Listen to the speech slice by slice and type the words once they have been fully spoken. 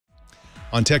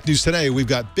On Tech News Today, we've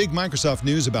got big Microsoft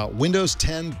news about Windows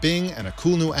 10, Bing, and a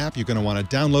cool new app you're going to want to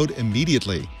download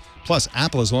immediately. Plus,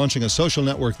 Apple is launching a social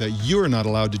network that you're not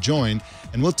allowed to join,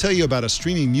 and we'll tell you about a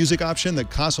streaming music option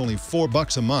that costs only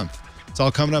 $4 a month. It's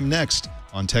all coming up next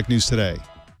on Tech News Today.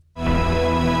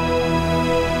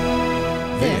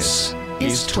 This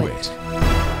is Twit.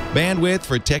 Bandwidth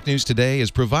for Tech News Today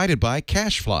is provided by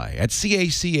CacheFly at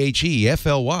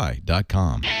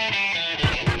CACHEFLY.com.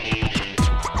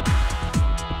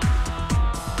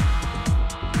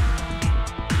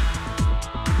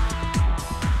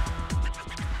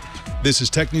 This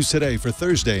is Tech News Today for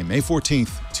Thursday, May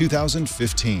 14th,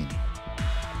 2015.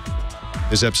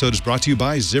 This episode is brought to you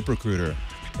by ZipRecruiter.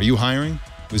 Are you hiring?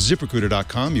 With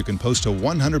ZipRecruiter.com, you can post to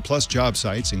 100-plus job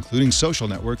sites, including social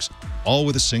networks, all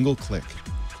with a single click.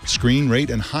 Screen, rate,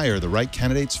 and hire the right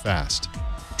candidates fast.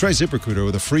 Try ZipRecruiter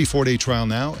with a free 4-day trial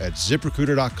now at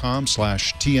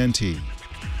ZipRecruiter.com/TNT.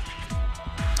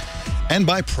 And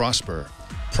by Prosper.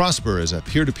 Prosper is a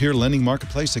peer-to-peer lending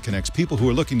marketplace that connects people who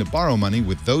are looking to borrow money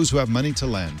with those who have money to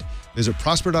lend. Visit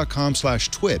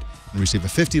prosper.com/twit and receive a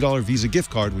 $50 Visa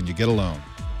gift card when you get a loan.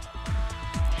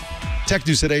 Tech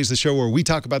News Today is the show where we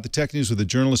talk about the tech news with the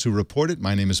journalists who report it.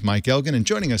 My name is Mike Elgan, and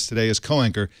joining us today as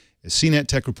co-anchor is CNET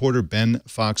tech reporter Ben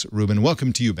Fox Rubin.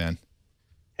 Welcome to you, Ben.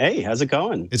 Hey, how's it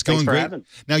going? It's going great. Having.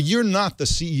 Now, you're not the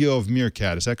CEO of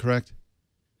Meerkat, is that correct?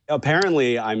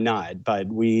 Apparently, I'm not, but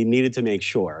we needed to make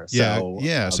sure.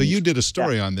 Yeah. So you did a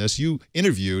story on this. You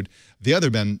interviewed the other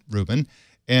Ben Rubin,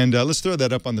 and let's throw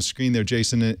that up on the screen there,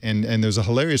 Jason. And there's a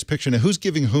hilarious picture. Now, who's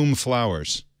giving whom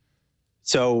flowers?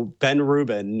 So Ben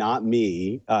Rubin, not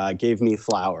me, gave me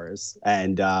flowers,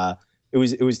 and it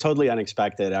was totally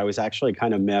unexpected. I was actually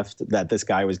kind of miffed that this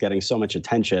guy was getting so much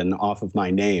attention off of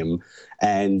my name,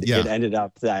 and it ended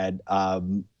up that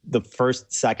the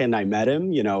first second I met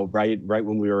him, you know, right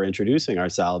when we were introducing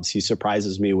ourselves, he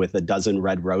surprises me with a dozen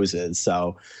red roses.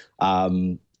 So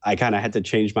I kind of had to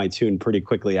change my tune pretty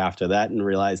quickly after that and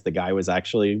realized the guy was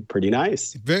actually pretty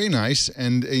nice. Very nice.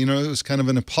 And, you know, it was kind of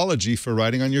an apology for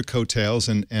riding on your coattails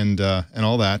and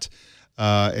all that.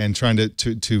 And trying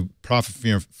to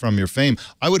profit from your fame.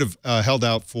 I would have held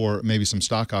out for maybe some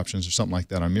stock options or something like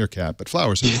that on Meerkat, but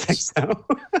flowers. You think so?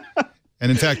 And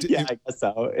in fact, yeah, I guess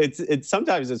so. It's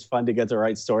sometimes it's fun to get to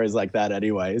write stories like that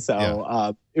anyway.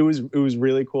 So it was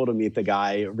really cool to meet the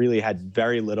guy. It really had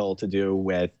very little to do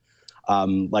with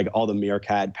like all the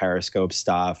Meerkat Periscope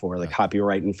stuff or the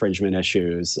copyright infringement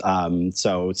issues.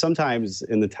 So sometimes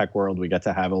in the tech world we get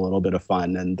to have a little bit of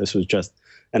fun, and this was just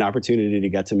an opportunity to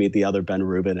get to meet the other Ben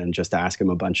Rubin and just ask him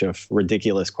a bunch of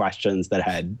ridiculous questions that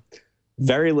had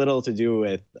very little to do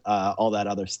with all that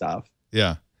other stuff.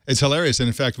 Yeah, it's hilarious. And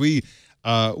in fact, we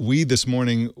this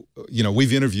morning, you know,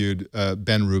 we've interviewed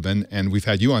Ben Rubin, and we've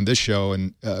had you on this show,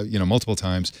 and you know, multiple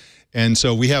times. And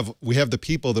so we have the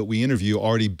people that we interview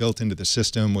already built into the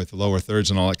system with lower thirds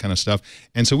and all that kind of stuff.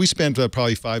 And so we spent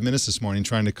probably 5 minutes this morning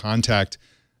trying to contact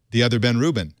the other Ben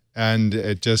Rubin, and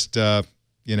it just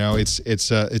you know,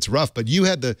 it's rough. But you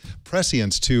had the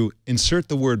prescience to insert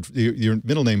the word, your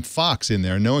middle name Fox, in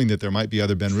there, knowing that there might be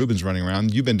other Ben Rubins running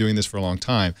around. You've been doing this for a long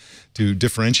time to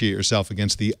differentiate yourself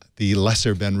against the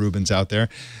lesser Ben Rubins out there.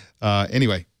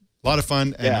 Anyway, a lot of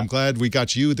fun, and I'm glad we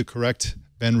got you the correct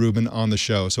Ben Rubin on the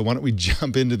show. So why don't we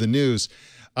jump into the news?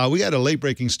 We got a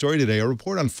late-breaking story today. A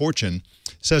report on Fortune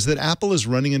says that Apple is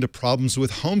running into problems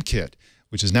with HomeKit,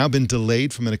 which has now been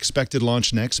delayed from an expected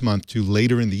launch next month to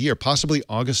later in the year, possibly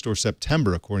August or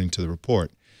September, according to the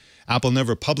report. Apple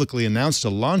never publicly announced a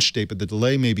launch date, but the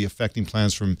delay may be affecting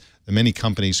plans from the many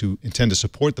companies who intend to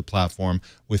support the platform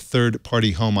with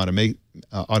third-party home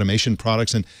automation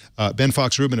products. And Ben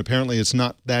Fox Rubin, apparently it's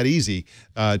not that easy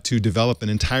to develop an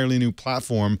entirely new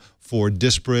platform for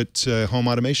disparate home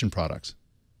automation products.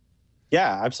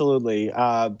 Yeah, absolutely.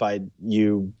 But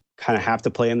you kind of have to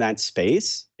play in that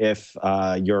space if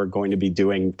you're going to be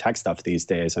doing tech stuff these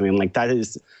days. I mean, like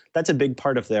that's a big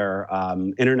part of their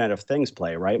Internet of Things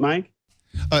play, right, Mike?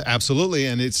 Absolutely,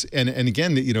 and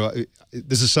again, you know,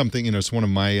 this is something, you know, it's one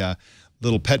of my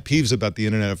little pet peeves about the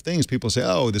Internet of Things. People say,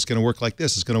 "Oh, this is going to work like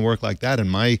this. It's going to work like that," and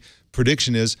my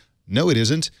prediction is, no, it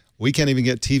isn't. We can't even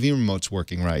get TV remotes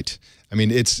working right. I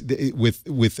mean, it's with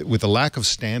the lack of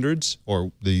standards,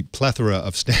 or the plethora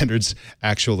of standards,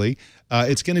 actually,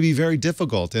 it's going to be very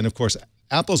difficult. And of course,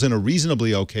 Apple's in a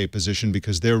reasonably okay position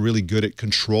because they're really good at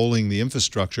controlling the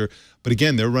infrastructure. But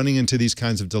again, they're running into these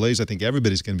kinds of delays. I think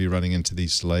everybody's going to be running into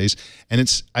these delays.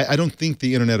 And I don't think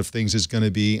the Internet of Things is going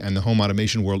to be, and the home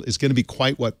automation world is going to be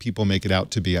quite what people make it out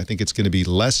to be. I think it's going to be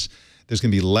less, there's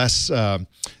going to be less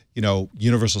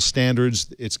universal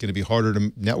standards. It's going to be harder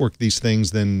to network these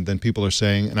things than people are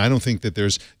saying. And I don't think that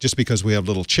there's, just because we have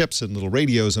little chips and little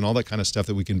radios and all that kind of stuff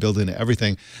that we can build into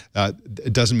everything,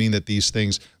 it doesn't mean that these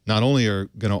things not only are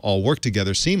going to all work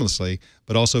together seamlessly,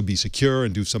 but also be secure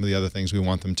and do some of the other things we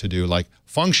want them to do, like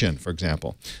function, for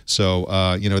example. So,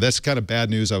 that's kind of bad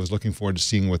news. I was looking forward to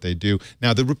seeing what they do.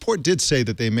 Now, the report did say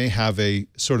that they may have a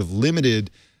sort of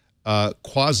limited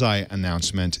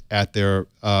quasi-announcement at their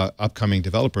upcoming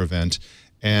developer event,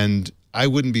 and I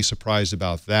wouldn't be surprised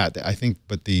about that. I think,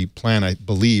 but the plan, I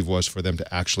believe, was for them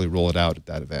to actually roll it out at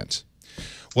that event.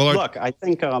 Well, look, I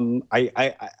think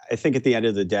I think at the end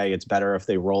of the day, it's better if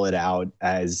they roll it out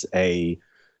as a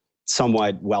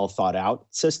somewhat well thought out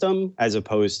system, as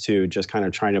opposed to just kind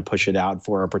of trying to push it out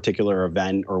for a particular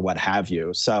event or what have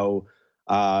you. So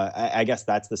I guess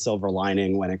that's the silver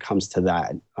lining when it comes to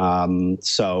that.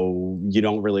 So you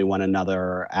don't really want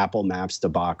another Apple Maps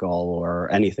debacle or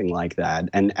anything like that.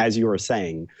 And as you were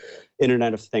saying,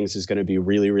 Internet of Things is going to be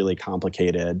really, really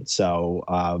complicated.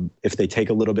 So if they take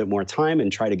a little bit more time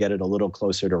and try to get it a little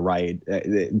closer to right,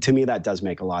 to me, that does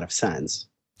make a lot of sense.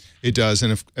 It does.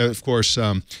 And of course,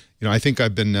 I think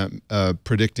I've been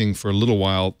predicting for a little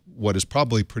while what is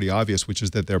probably pretty obvious, which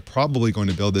is that they're probably going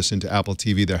to build this into Apple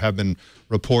TV. There have been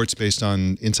reports based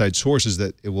on inside sources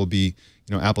that it will be,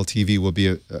 Apple TV will be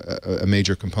a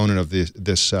major component of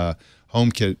this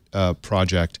HomeKit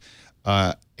project.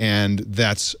 And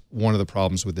that's one of the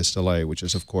problems with this delay, which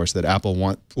is, of course, that Apple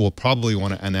will probably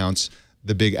want to announce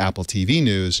the big Apple TV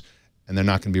news, and they're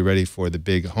not going to be ready for the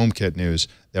big HomeKit news.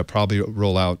 They'll probably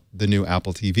roll out the new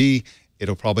Apple TV.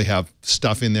 It'll probably have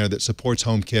stuff in there that supports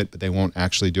HomeKit, but they won't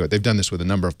actually do it. They've done this with a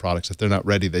number of products. If they're not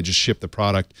ready, they just ship the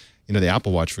product. The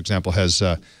Apple Watch, for example, has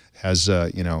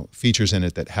features in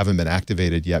it that haven't been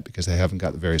activated yet because they haven't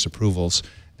got the various approvals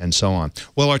and so on.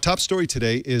 Well, our top story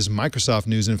today is Microsoft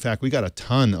news. In fact, we got a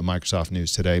ton of Microsoft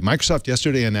news today. Microsoft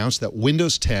yesterday announced that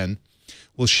Windows 10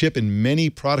 will ship in many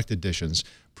product editions,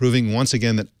 proving once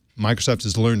again that Microsoft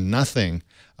has learned nothing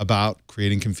about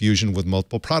creating confusion with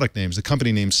multiple product names. The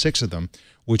company named 6 of them,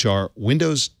 which are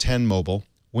Windows 10 Mobile,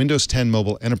 Windows 10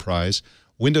 Mobile Enterprise,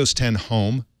 Windows 10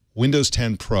 Home, Windows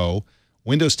 10 Pro,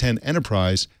 Windows 10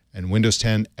 Enterprise, and Windows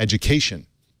 10 Education.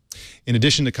 In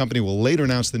addition, the company will later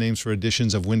announce the names for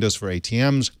editions of Windows for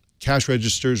ATMs, cash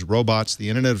registers, robots, the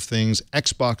Internet of Things,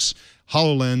 Xbox,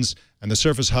 HoloLens, and the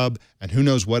Surface Hub, and who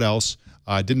knows what else.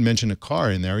 I didn't mention a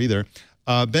car in there either.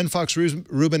 Ben Fox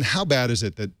Rubin, how bad is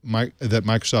it that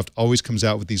Microsoft always comes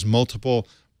out with these multiple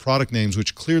product names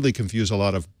which clearly confuse a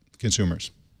lot of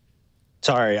consumers?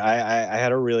 Sorry, I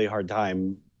had a really hard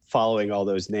time following all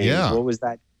those names. Yeah. What was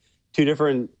that? Two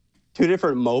different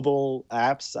mobile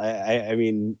apps. I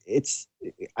mean,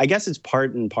 I guess it's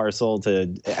part and parcel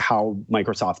to how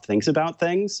Microsoft thinks about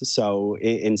things. So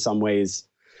in some ways,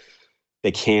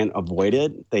 they can't avoid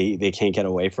it. They can't get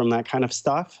away from that kind of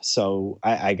stuff. So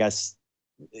I guess,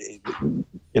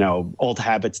 old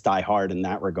habits die hard in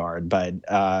that regard. But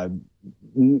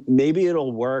maybe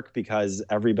it'll work because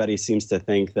everybody seems to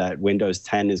think that Windows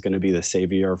 10 is going to be the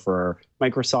savior for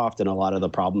Microsoft and a lot of the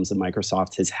problems that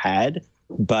Microsoft has had.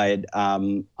 But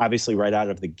obviously, right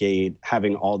out of the gate,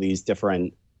 having all these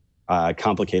different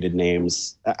complicated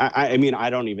names, I mean, I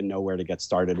don't even know where to get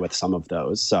started with some of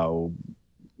those. So,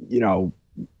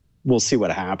 we'll see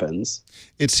what happens.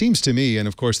 It seems to me, and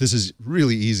of course this is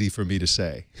really easy for me to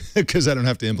say because I don't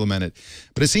have to implement it,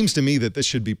 but it seems to me that this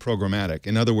should be programmatic.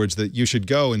 In other words, that you should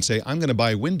go and say, I'm going to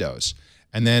buy Windows.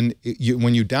 And then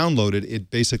when you download it,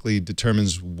 it basically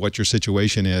determines what your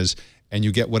situation is, and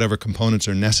you get whatever components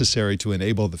are necessary to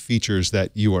enable the features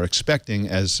that you are expecting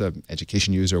as an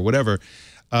education user or whatever.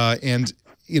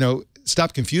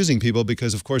 Stop confusing people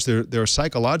because, of course, there are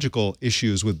psychological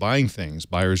issues with buying things.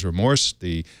 Buyer's remorse,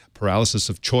 the paralysis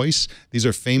of choice. These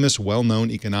are famous, well-known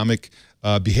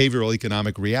behavioral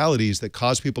economic realities that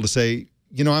cause people to say,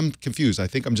 I'm confused. I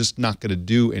think I'm just not going to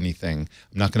do anything.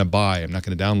 I'm not going to buy. I'm not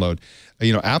going to download.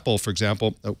 Apple, for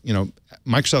example,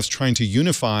 Microsoft's trying to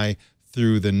unify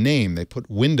through the name. They put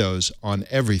Windows on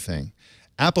everything.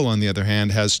 Apple, on the other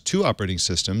hand, has 2 operating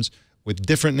systems with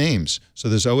different names. So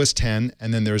there's OS 10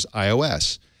 and then there's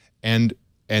iOS. And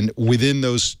within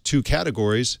those 2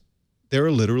 categories, there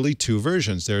are literally 2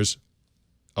 versions. There's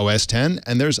OS 10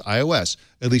 and there's iOS.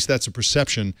 At least that's a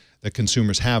perception that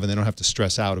consumers have, and they don't have to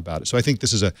stress out about it. So I think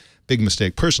this is a big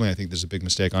mistake. Personally, I think this is a big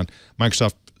mistake on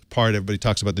Microsoft's part. Everybody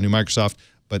talks about the new Microsoft,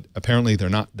 but apparently they're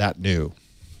not that new.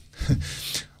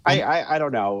 I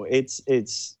don't know.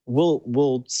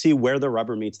 We'll see where the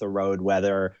rubber meets the road,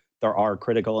 whether there are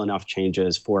critical enough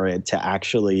changes for it to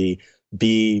actually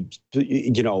be,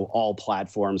 all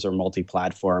platforms or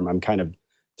multi-platform. I'm kind of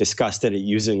disgusted at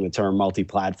using the term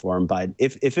multi-platform, but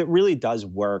if it really does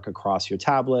work across your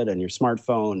tablet and your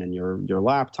smartphone and your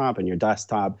laptop and your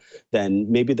desktop, then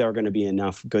maybe there are going to be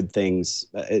enough good things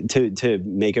to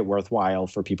make it worthwhile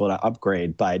for people to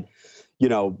upgrade. But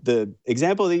the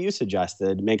example that you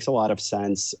suggested makes a lot of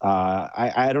sense.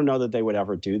 I don't know that they would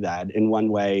ever do that. In one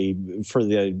way, for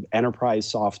the enterprise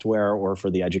software or for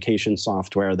the education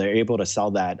software, they're able to sell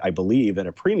that, I believe, at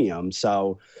a premium.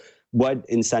 So what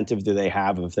incentive do they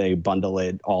have if they bundle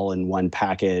it all in one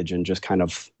package and just kind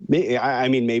of, I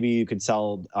mean, maybe you could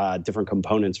sell different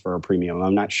components for a premium.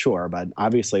 I'm not sure, but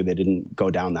obviously they didn't go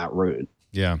down that route.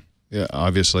 Yeah,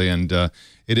 obviously. And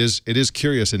it is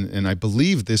curious. And I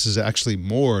believe this is actually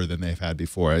more than they've had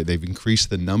before. They've increased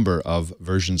the number of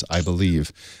versions, I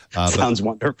believe. Sounds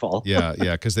wonderful. yeah,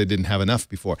 because they didn't have enough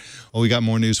before. Well, we got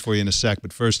more news for you in a sec.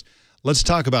 But first, let's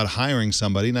talk about hiring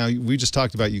somebody. Now, we just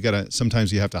talked about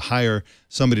sometimes you have to hire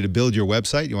somebody to build your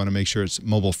website. You want to make sure it's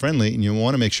mobile friendly, and you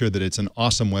want to make sure that it's an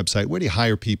awesome website. Where do you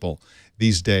hire people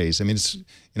these days? I mean, it's,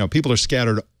 people are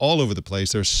scattered all over the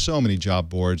place. There's so many job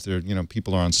boards.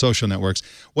 People are on social networks.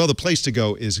 Well, the place to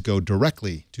go is go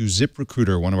directly to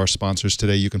ZipRecruiter, one of our sponsors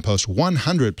today. You can post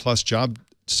 100 plus job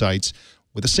sites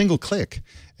with a single click.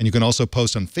 And you can also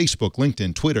post on Facebook,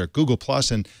 LinkedIn, Twitter, Google+.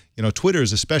 And, Twitter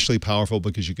is especially powerful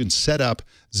because you can set up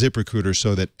ZipRecruiter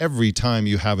so that every time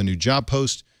you have a new job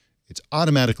post, it's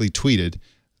automatically tweeted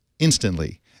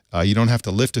instantly. You don't have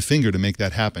to lift a finger to make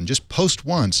that happen. Just post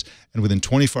once, and within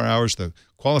 24 hours, the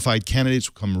qualified candidates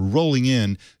will come rolling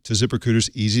in to ZipRecruiter's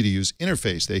easy-to-use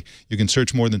interface. You can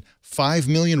search more than 5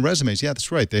 million resumes. Yeah,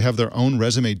 that's right. They have their own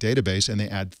resume database, and they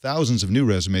add thousands of new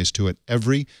resumes to it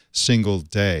every single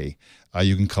day.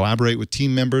 You can collaborate with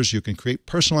team members. You can create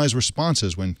personalized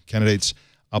responses when candidates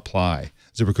apply.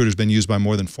 ZipRecruiter has been used by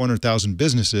more than 400,000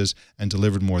 businesses and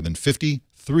delivered more than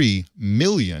 53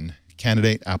 million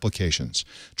candidate applications.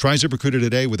 Try ZipRecruiter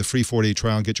today with a free 4-day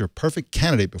trial and get your perfect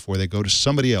candidate before they go to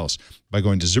somebody else by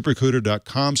going to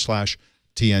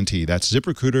ZipRecruiter.com/TNT. That's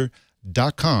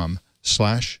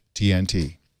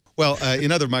ZipRecruiter.com/TNT. Well,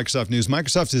 in other Microsoft news,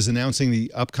 Microsoft is announcing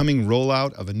the upcoming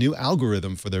rollout of a new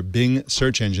algorithm for their Bing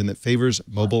search engine that favors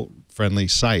mobile-friendly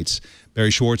sites. Barry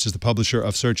Schwartz is the publisher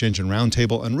of Search Engine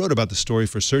Roundtable and wrote about the story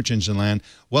for Search Engine Land.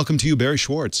 Welcome to you, Barry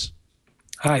Schwartz.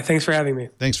 Hi, thanks for having me.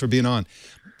 Thanks for being on.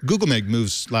 Google made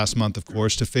moves last month, of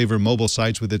course, to favor mobile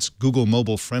sites with its Google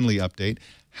Mobile Friendly update.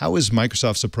 How is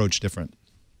Microsoft's approach different?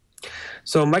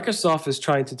 So Microsoft is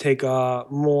trying to take a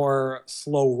more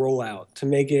slow rollout to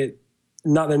make it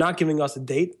they're not giving us a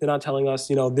date. They're not telling us,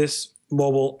 this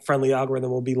mobile-friendly algorithm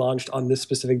will be launched on this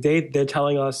specific date. They're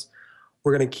telling us,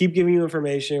 we're going to keep giving you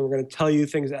information. We're going to tell you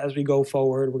things as we go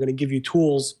forward. We're going to give you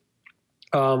tools,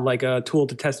 like a tool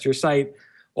to test your site,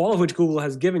 all of which Google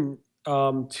has given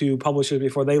to publishers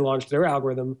before they launched their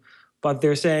algorithm. But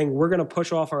they're saying, we're going to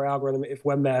push off our algorithm if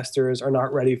webmasters are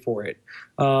not ready for it.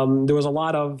 There was a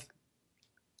lot of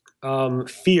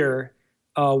fear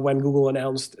when Google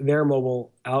announced their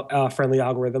mobile-friendly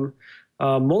algorithm,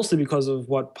 mostly because of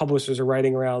what publishers are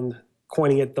writing around,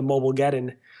 coining it the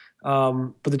mobile-geddon.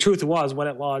 But the truth was, when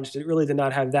it launched, it really did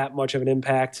not have that much of an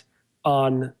impact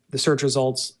on the search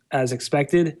results as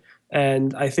expected.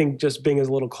 And I think just Bing is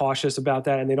a little cautious about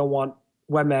that, and they don't want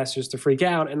webmasters to freak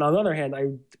out. And on the other hand,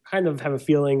 I kind of have a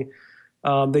feeling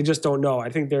they just don't know. I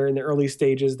think they're in the early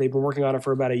stages. They've been working on it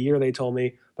for about a year, they told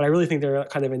me. But I really think they're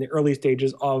kind of in the early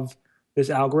stages of this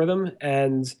algorithm,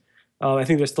 and I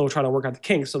think they're still trying to work out the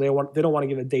kinks, so they don't want to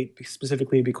give a date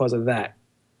specifically because of that.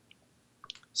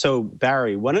 So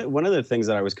Barry, one of the things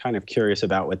that I was kind of curious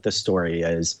about with this story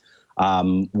is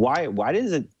why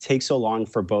does it take so long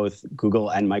for both Google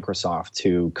and Microsoft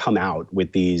to come out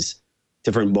with these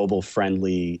different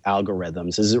mobile-friendly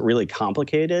algorithms? Is it really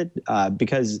complicated?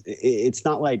 Because it's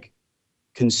not like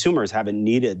consumers haven't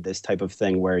needed this type of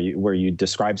thing where you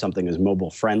describe something as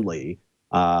mobile-friendly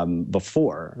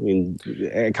before. I mean,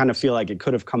 I kind of feel like it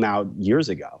could have come out years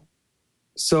ago.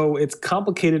 So it's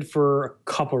complicated for a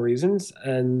couple of reasons,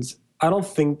 and I don't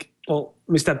think, well,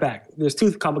 let me step back. There's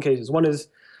two complications. One is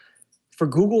for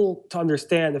Google to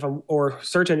understand or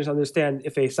search engines to understand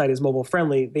if a site is mobile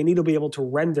friendly, they need to be able to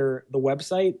render the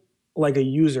website like a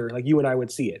user, like you and I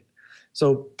would see it.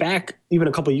 So back even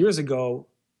a couple of years ago,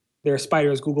 their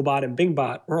spiders, Googlebot and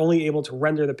Bingbot, were only able to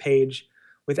render the page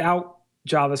without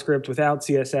JavaScript, without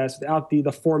CSS, without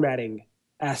the formatting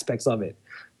aspects of it.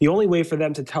 The only way for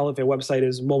them to tell if a website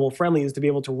is mobile friendly is to be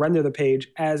able to render the page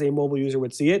as a mobile user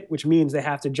would see it, which means they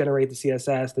have to generate the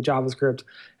CSS, the JavaScript,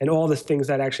 and all the things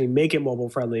that actually make it mobile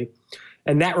friendly.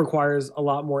 And that requires a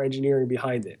lot more engineering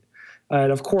behind it.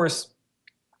 And of course,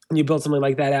 and you build something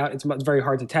like that out, it's very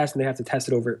hard to test, and they have to test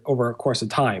it over a course of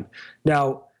time.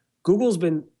 Now, Google's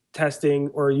been testing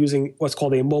or using what's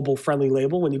called a mobile-friendly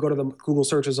label. When you go to the Google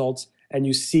search results and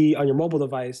you see on your mobile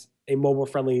device a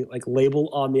mobile-friendly like label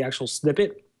on the actual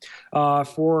snippet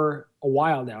for a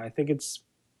while now. I think it's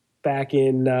back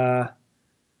in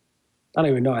I don't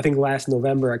even know. I think last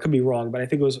November. I could be wrong, but I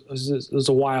think it was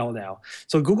a while now.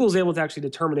 So Google is able to actually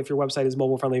determine if your website is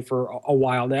mobile friendly for a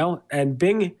while now, and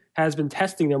Bing has been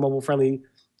testing their mobile friendly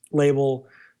label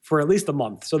for at least a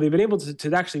month. So they've been able to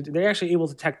they're actually able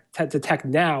to detect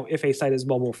now if a site is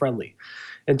mobile friendly.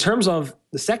 In terms of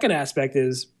the second aspect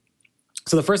is,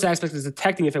 so the first aspect is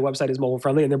detecting if a website is mobile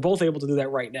friendly, and they're both able to do that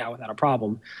right now without a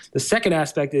problem. The second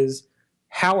aspect is,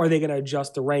 how are they going to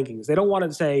adjust the rankings? They don't want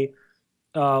to say,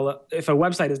 if a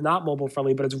website is not mobile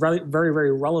friendly, but it's very,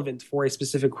 very relevant for a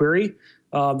specific query,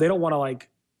 they don't want to like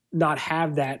not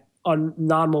have that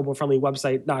non-mobile friendly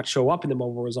website not show up in the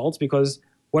mobile results, because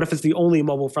what if it's the only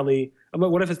mobile friendly?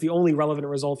 What if it's the only relevant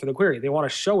result for the query? They want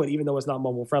to show it even though it's not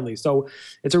mobile friendly. So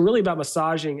it's really about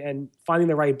massaging and finding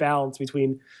the right balance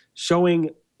between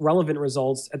showing relevant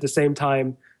results at the same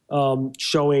time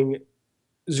showing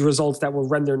results that will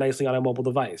render nicely on a mobile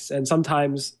device. And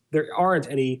sometimes there aren't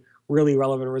any really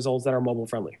relevant results that are mobile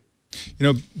friendly.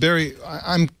 You know, Barry,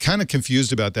 I'm kind of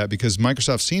confused about that, because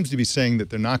Microsoft seems to be saying that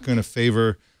they're not going to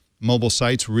favor mobile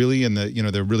sites really, and that, you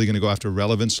know, they're really going to go after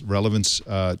relevance. Relevance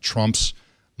trumps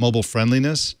mobile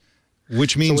friendliness,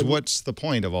 which means what's the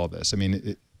point of all this? I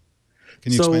mean,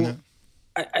 can you explain that?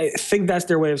 I think that's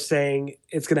their way of saying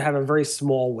it's going to have a very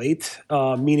small weight,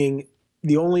 meaning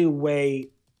the only way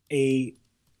a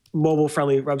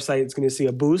mobile-friendly website is going to see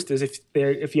a boost is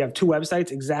if you have two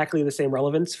websites exactly the same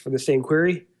relevance for the same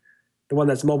query, the one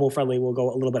that's mobile-friendly will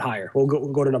go a little bit higher. We'll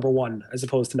go to number one as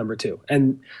opposed to number two.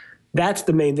 And that's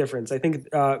the main difference. I think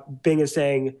Bing is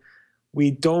saying we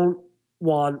don't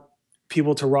want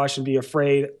people to rush and be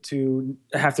afraid to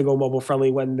have to go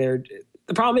mobile-friendly when they're –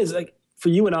 the problem is, like, for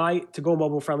you and I to go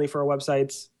mobile-friendly for our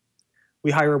websites,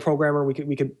 we hire a programmer, we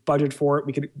could budget for it,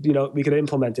 we could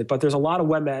implement it. But there's a lot of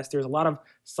webmasters, there's a lot of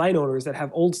site owners that have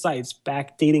old sites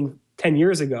back dating 10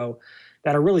 years ago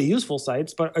that are really useful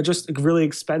sites, but are just really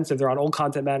expensive. They're on old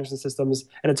content management systems,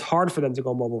 and it's hard for them to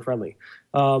go mobile friendly.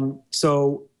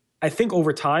 So I think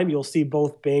over time, you'll see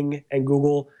both Bing and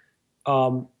Google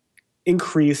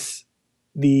increase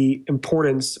the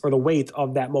importance or the weight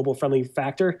of that mobile friendly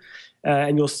factor.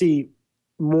 And you'll see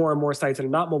more and more sites that are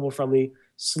not mobile friendly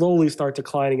slowly start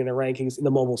declining in the rankings in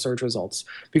the mobile search results.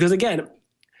 Because again,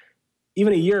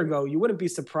 even a year ago, you wouldn't be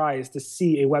surprised to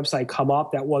see a website come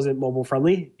up that wasn't mobile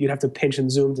friendly. You'd have to pinch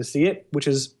and zoom to see it, which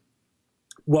is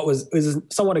what was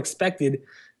somewhat expected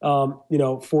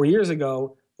 4 years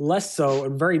ago, less so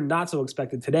and very not so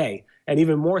expected today. And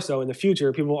even more so in the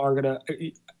future, people aren't going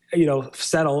to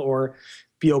settle or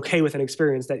be okay with an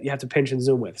experience that you have to pinch and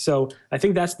zoom with. So I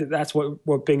think that's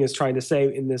what Bing is trying to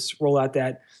say in this rollout,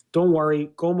 that don't worry,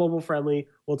 go mobile friendly.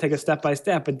 We'll take it step by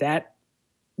step, but that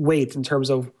weight in terms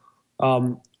of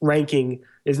ranking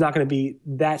is not going to be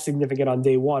that significant on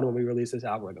day one when we release this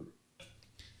algorithm.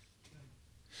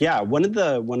 Yeah, one of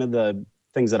the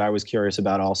things that I was curious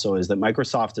about also is that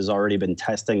Microsoft has already been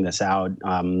testing this out.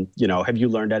 Have you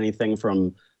learned anything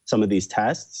from some of these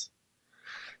tests?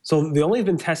 So they only have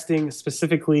been testing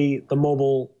specifically the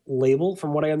mobile label,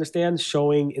 from what I understand,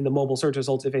 showing in the mobile search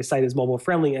results if a site is mobile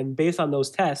friendly. And based on those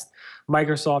tests,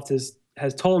 Microsoft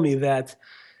has told me that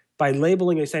by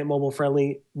labeling a site mobile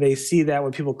friendly, they see that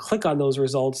when people click on those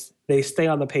results, they stay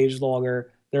on the page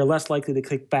longer. They're less likely to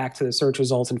click back to the search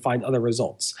results and find other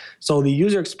results. So the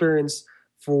user experience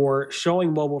for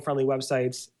showing mobile friendly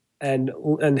websites and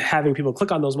having people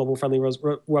click on those mobile friendly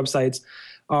websites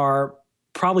are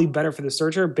probably better for the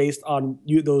searcher based on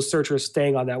those searchers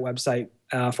staying on that website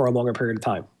for a longer period of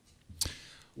time.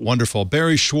 Wonderful.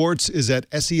 Barry Schwartz is at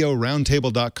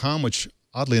SEOroundtable.com, which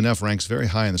oddly enough ranks very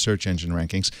high in the search engine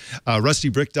rankings.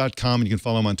 RustyBrick.com, and you can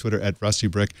follow him on Twitter at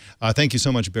RustyBrick. Thank you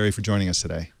so much, Barry, for joining us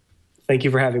today. Thank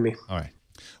you for having me. All right.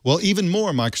 Well, even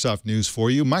more Microsoft news for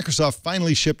you. Microsoft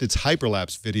finally shipped its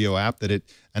Hyperlapse video app that it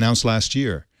announced last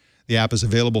year. The app is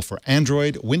available for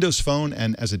Android, Windows Phone,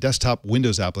 and as a desktop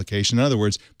Windows application. In other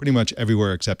words, pretty much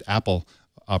everywhere except Apple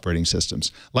operating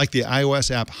systems. Like the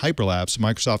iOS app Hyperlapse,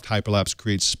 Microsoft Hyperlapse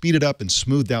creates speeded up and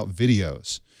smoothed out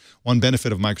videos. One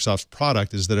benefit of Microsoft's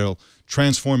product is that it'll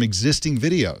transform existing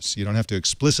videos. You don't have to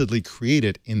explicitly create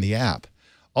it in the app.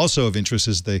 Also of interest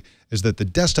is that the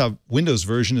desktop Windows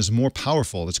version is more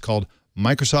powerful. It's called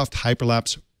Microsoft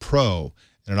Hyperlapse Pro,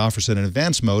 and it offers an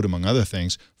advanced mode, among other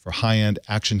things, for high-end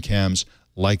action cams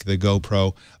like the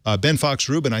GoPro. Ben Fox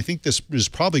Rubin, I think this is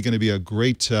probably going to be a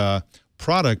great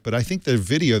product, but I think the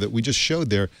video that we just showed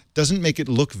there doesn't make it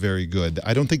look very good.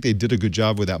 I don't think they did a good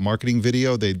job with that marketing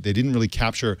video. They didn't really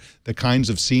capture the kinds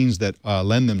of scenes that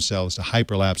lend themselves to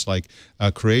hyperlapse-like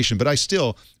creation. But I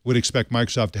still would expect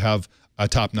Microsoft to have a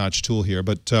top-notch tool here.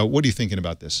 But what are you thinking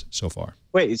about this so far?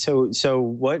 Wait, so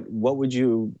what would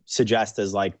you suggest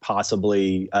as like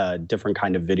possibly a different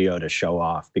kind of video to show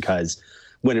off? Because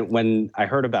when I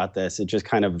heard about this, it just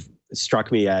kind of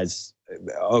struck me as,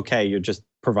 okay, you're just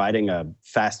providing a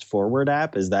fast forward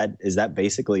app. Is that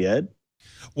basically it?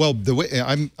 Well, the way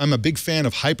I'm a big fan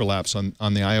of hyperlapse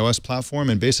on the iOS platform,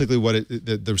 and basically what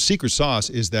the secret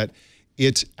sauce is that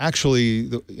it's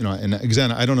actually, and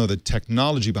again, I don't know the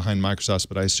technology behind Microsoft's,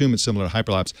 but I assume it's similar to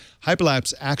hyperlapse.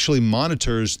 Hyperlapse actually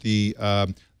monitors the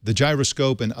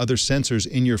gyroscope and other sensors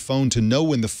in your phone to know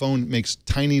when the phone makes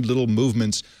tiny little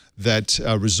movements that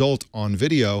result on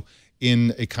video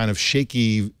in a kind of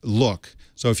shaky look.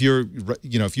 So if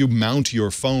if you mount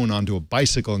your phone onto a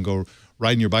bicycle and go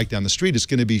riding your bike down the street, it's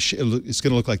going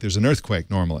to look like there's an earthquake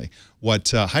normally. What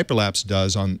hyperlapse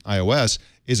does on iOS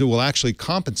is it will actually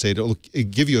compensate. It'll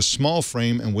give you a small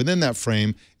frame, and within that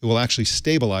frame, it will actually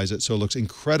stabilize it so it looks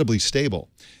incredibly stable.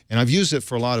 And I've used it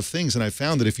for a lot of things, and I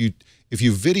found that if you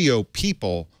video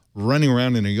people running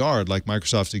around in a yard, like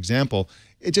Microsoft's example,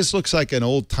 it just looks like an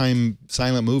old-time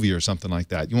silent movie or something like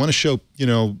that. You want to show,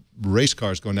 race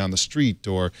cars going down the street,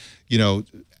 or,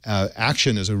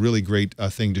 action is a really great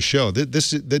thing to show.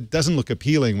 That doesn't look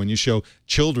appealing when you show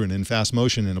children in fast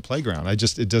motion in a playground. It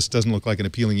just doesn't look like an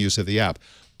appealing use of the app.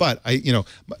 But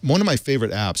one of my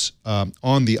favorite apps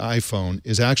on the iPhone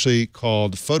is actually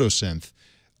called Photosynth.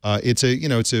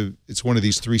 It's one of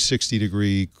these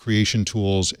 360-degree creation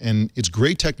tools, and it's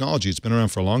great technology. It's been around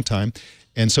for a long time.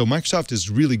 And so Microsoft is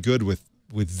really good with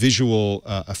visual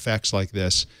effects like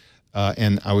this,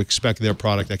 and I would expect their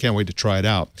product. I can't wait to try it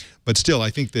out. But still, I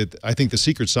think the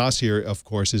secret sauce here, of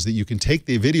course, is that you can take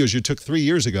the videos you took 3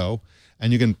 years ago,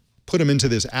 and you can put them into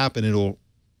this app, and it'll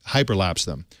hyperlapse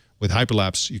them. With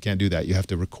hyperlapse, you can't do that. You have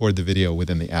to record the video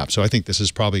within the app. So I think this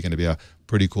is probably going to be a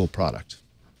pretty cool product.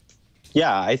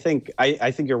 Yeah, I think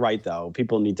you're right, though.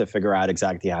 People need to figure out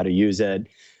exactly how to use it.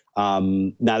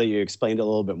 Now that you explained a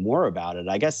little bit more about it,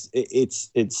 I guess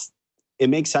it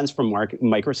makes sense from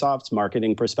Microsoft's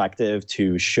marketing perspective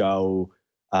to show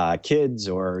kids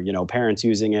or parents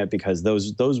using it, because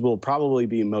those will probably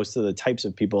be most of the types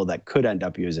of people that could end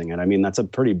up using it. I mean, that's a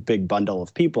pretty big bundle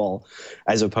of people,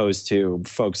 as opposed to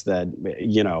folks that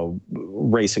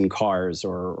race in cars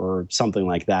or something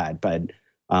like that. But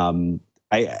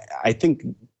I think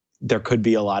there could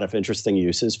be a lot of interesting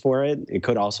uses for it. It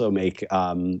could also make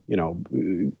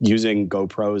using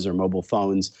GoPros or mobile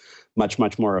phones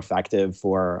much more effective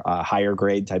for higher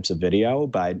grade types of video.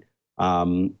 But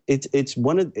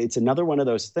it's another one of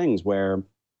those things where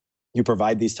you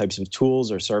provide these types of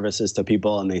tools or services to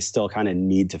people, and they still kind of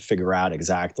need to figure out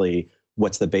exactly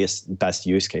what's the best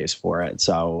use case for it.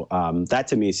 So that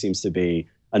to me seems to be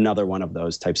another one of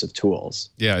those types of tools.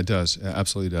 Yeah, it does. It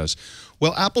absolutely does.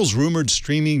 Well, Apple's rumored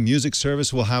streaming music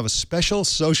service will have a special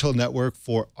social network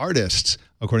for artists,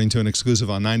 according to an exclusive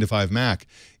on 9 to 5 Mac.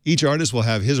 Each artist will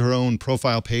have his or her own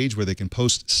profile page where they can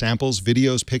post samples,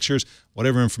 videos, pictures,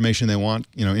 whatever information they want,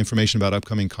 information about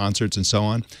upcoming concerts and so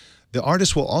on. The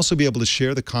artist will also be able to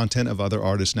share the content of other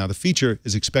artists. Now, the feature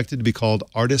is expected to be called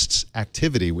Artists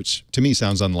Activity, which to me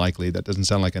sounds unlikely. That doesn't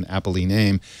sound like an Apple-y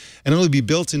name. And it'll be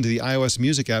built into the iOS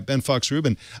music app. Ben Fox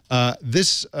Rubin,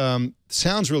 this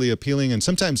sounds really appealing. And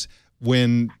sometimes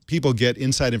when people get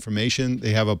inside information,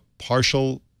 they have a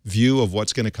partial view of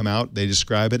what's going to come out. They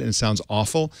describe it, and it sounds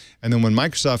awful. And then when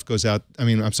Microsoft goes out,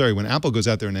 when Apple goes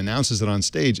out there and announces it on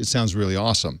stage, it sounds really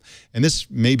awesome. And this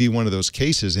may be one of those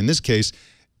cases. In this case,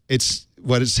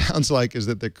 what it sounds like is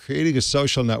that they're creating a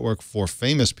social network for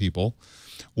famous people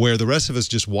where the rest of us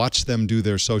just watch them do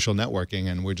their social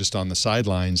networking, and we're just on the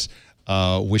sidelines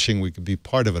wishing we could be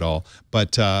part of it all.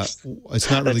 But it's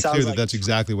not really clear that that's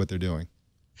exactly what they're doing.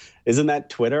 Isn't that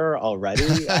Twitter already?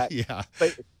 Yeah.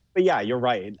 But yeah, you're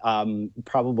right.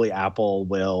 Probably Apple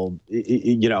will,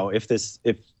 if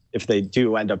they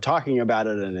do end up talking about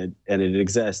it and it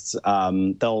exists,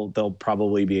 they'll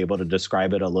probably be able to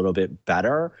describe it a little bit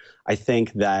better. I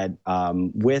think that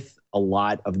with a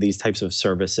lot of these types of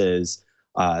services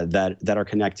that are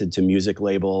connected to music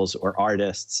labels or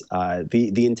artists,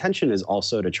 the intention is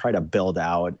also to try to build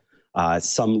out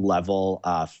some level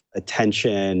of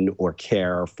attention or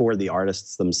care for the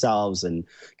artists themselves, and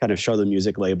kind of show the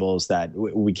music labels that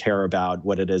we care about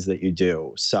what it is that you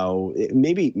do. So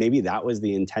maybe that was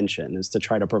the intention, is to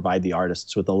try to provide the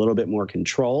artists with a little bit more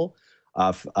control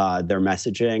of their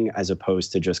messaging, as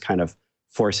opposed to just kind of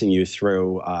forcing you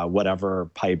through whatever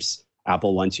pipes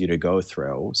Apple wants you to go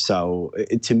through. So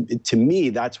to me,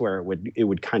 that's where it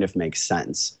would kind of make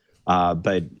sense.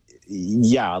 But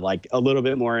yeah, like a little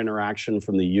bit more interaction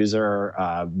from the user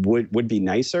would be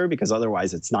nicer, because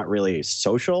otherwise it's not really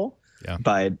social. Yeah.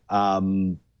 But I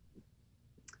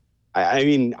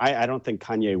mean, I don't think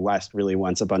Kanye West really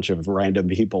wants a bunch of random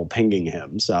people pinging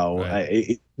him. So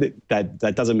right.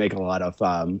 that doesn't make a lot of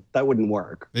that wouldn't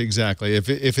work. Exactly.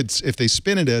 If they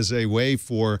spin it as a way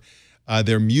for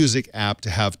their music app to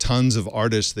have tons of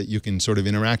artists that you can sort of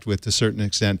interact with to a certain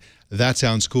extent, that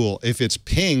sounds cool. If it's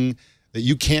ping that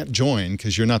you can't join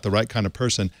because you're not the right kind of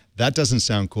person, that doesn't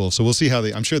sound cool. So we'll see how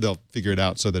I'm sure they'll figure it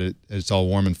out so that it's all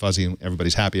warm and fuzzy and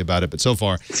everybody's happy about it. But so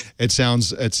far, it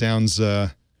sounds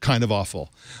kind of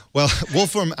awful. Well,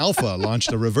 Wolfram Alpha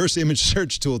launched a reverse image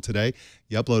search tool today.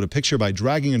 You upload a picture by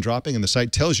dragging and dropping, and the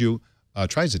site tries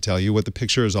to tell you what the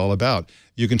picture is all about.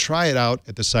 You can try it out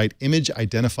at the site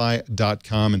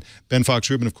imageidentify.com. And Ben Fox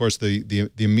Rubin, of course,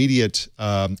 the immediate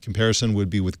comparison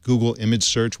would be with Google image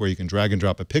search, where you can drag and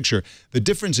drop a picture. The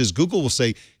difference is Google will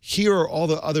say, here are all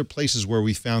the other places where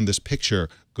we found this picture.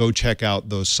 Go check out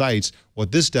those sites.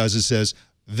 What this does is says,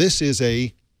 this is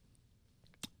a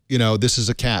this is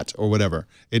a cat or whatever.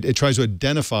 It tries to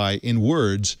identify in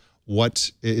words what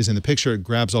is in the picture. It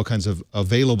grabs all kinds of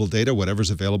available data, whatever's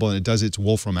available, and it does its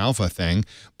Wolfram Alpha thing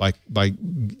by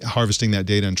harvesting that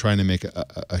data and trying to make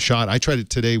a shot. I tried it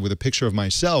today with a picture of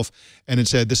myself, and it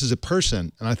said, this is a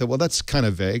person. And I thought, well, that's kind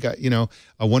of vague. I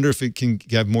wonder if it can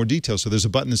have more details. So there's a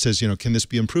button that says, can this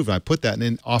be improved? And I put that, and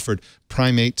it offered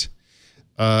primate,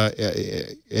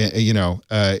 hominid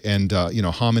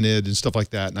and stuff like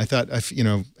that. And I thought, at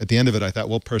the end of it, I thought,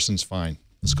 well, person's fine.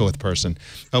 Let's go with person.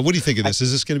 What do you think of this?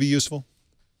 Is this going to be useful?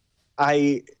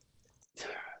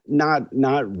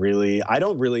 Not really. I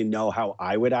don't really know how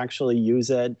I would actually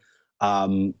use it.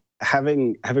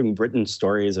 Having written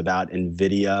stories about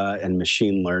NVIDIA and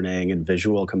machine learning and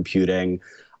visual computing,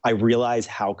 I realize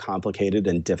how complicated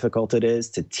and difficult it is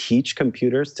to teach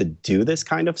computers to do this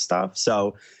kind of stuff.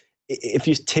 So if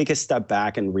you take a step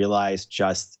back and realize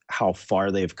just how far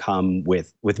they've come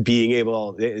with being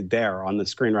able, there on the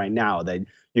screen right now, that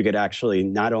you could actually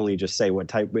not only just say what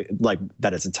type, like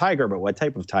that it's a tiger, but what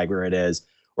type of tiger it is,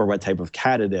 or what type of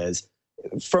cat it is.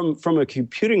 From a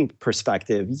computing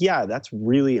perspective, yeah, that's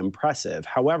really impressive.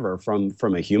 However, from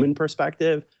a human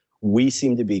perspective, we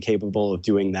seem to be capable of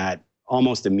doing that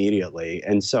almost immediately.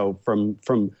 And so from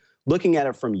looking at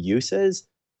it from uses,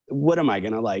 what am I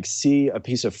going to see a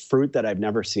piece of fruit that I've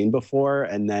never seen before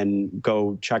and then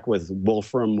go check with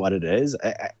Wolfram what it is?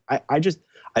 I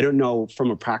don't know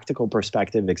from a practical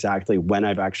perspective exactly when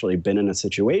I've actually been in a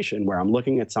situation where I'm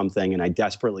looking at something and I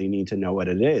desperately need to know what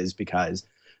it is because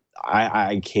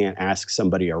I can't ask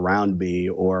somebody around me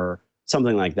or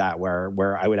something like that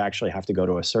where I would actually have to go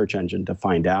to a search engine to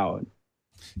find out.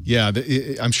 Yeah,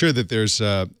 I'm sure that there's,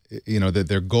 that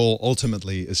their goal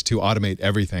ultimately is to automate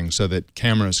everything so that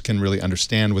cameras can really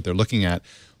understand what they're looking at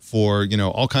for,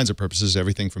 all kinds of purposes,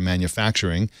 everything from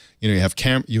manufacturing. You have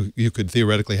you could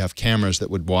theoretically have cameras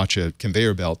that would watch a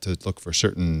conveyor belt to look for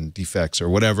certain defects or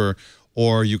whatever.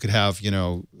 Or you could have,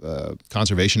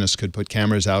 conservationists could put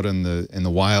cameras out in the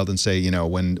wild and say,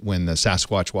 when the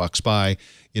Sasquatch walks by,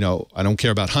 I don't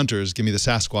care about hunters, give me the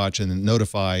Sasquatch and then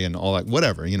notify and all that,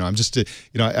 whatever. I'm just,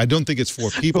 I don't think it's for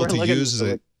people to use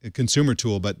as a consumer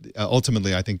tool, but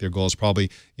ultimately I think their goal is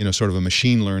probably, sort of a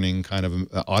machine learning kind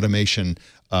of automation,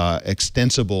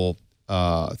 extensible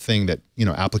thing that,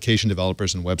 application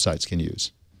developers and websites can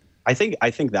use. I think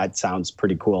that sounds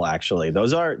pretty cool, actually.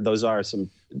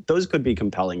 Those could be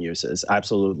compelling uses,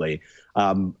 absolutely.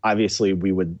 Obviously,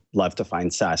 we would love to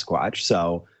find Sasquatch.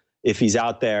 So if he's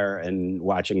out there and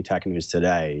watching Tech News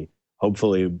Today,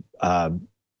 hopefully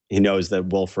he knows that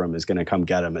Wolfram is going to come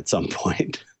get him at some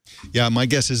point. Yeah, my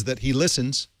guess is that he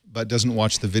listens but doesn't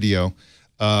watch the video.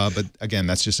 But again,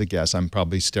 that's just a guess. I'm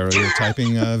probably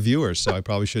stereotyping viewers, so I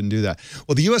probably shouldn't do that.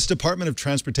 Well, the U.S. Department of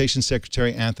Transportation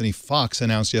Secretary Anthony Fox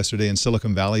announced yesterday in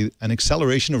Silicon Valley an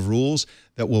acceleration of rules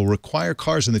that will require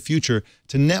cars in the future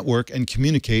to network and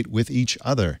communicate with each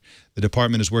other. The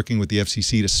department is working with the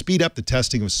FCC to speed up the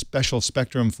testing of special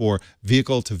spectrum for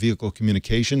vehicle-to-vehicle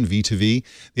communication, V2V.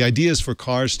 The idea is for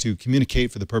cars to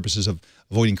communicate for the purposes of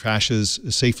avoiding crashes,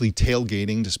 safely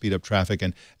tailgating to speed up traffic,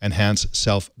 and enhance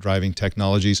self-driving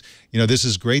technologies. This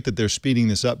is great that they're speeding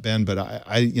this up, Ben, but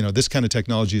this kind of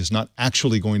technology is not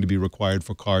actually going to be required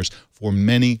for cars for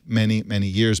many, many, many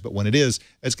years. But when it is,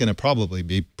 it's going to probably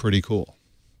be pretty cool.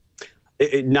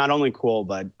 Not only cool,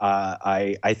 but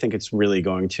I think it's really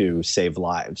going to save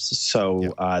lives.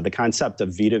 So the concept of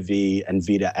V2V and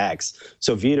V2X.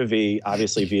 So V2V,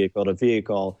 obviously vehicle to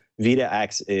vehicle.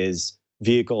 V2X is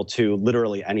vehicle to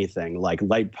literally anything, like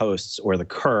light posts or the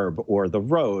curb or the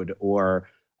road or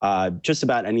just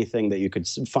about anything that you could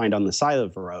find on the side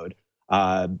of the road.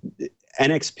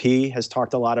 NXP has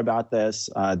talked a lot about this.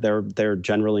 They're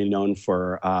generally known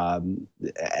for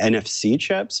NFC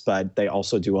chips, but they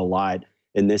also do a lot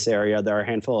in this area. There are a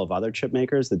handful of other chip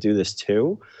makers that do this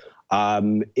too.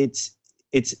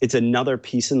 It's another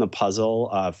piece in the puzzle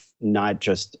of not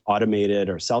just automated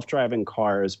or self-driving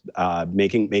cars,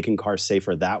 making cars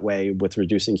safer that way with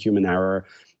reducing human error,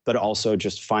 but also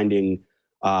just finding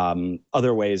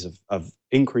other ways of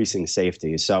increasing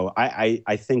safety. So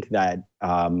I think that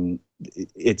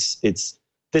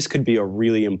this could be a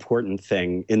really important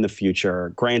thing in the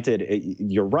future. Granted,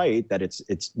 you're right that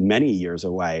it's many years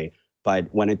away, but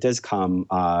when it does come,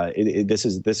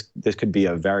 this could be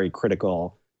a very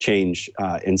critical change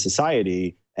in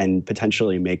society and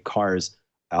potentially make cars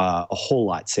a whole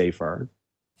lot safer.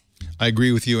 I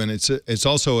agree with you, and it's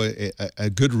also a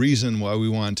good reason why we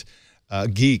want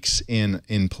geeks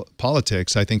in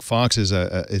politics. I think Fox is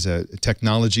a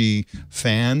technology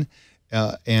fan.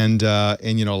 And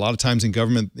you know, a lot of times in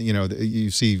government, you know,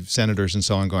 you see senators and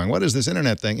so on going, "What is this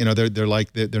internet thing?" You know,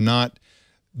 they're not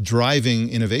driving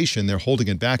innovation; they're holding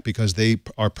it back because they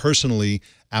are personally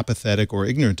apathetic or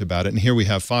ignorant about it. And here we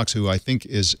have Fox, who I think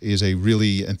is a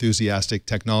really enthusiastic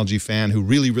technology fan who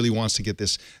really wants to get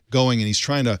this going, and he's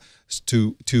trying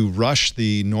to rush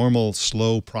the normal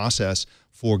slow process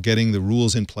for getting the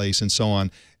rules in place and so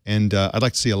on. And I'd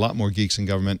like to see a lot more geeks in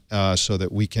government so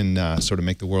that we can sort of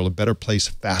make the world a better place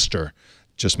faster.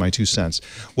 Just my 2 cents.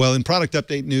 Well, in product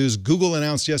update news, Google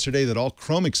announced yesterday that all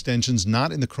Chrome extensions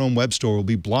not in the Chrome Web Store will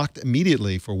be blocked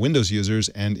immediately for Windows users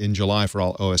and in July for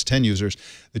all OS X users.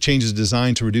 The change is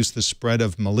designed to reduce the spread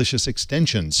of malicious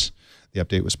extensions. The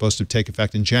update was supposed to take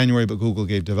effect in January, but Google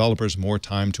gave developers more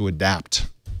time to adapt.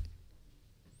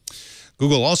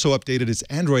 Google also updated its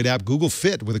Android app, Google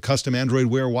Fit, with a custom Android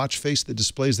Wear watch face that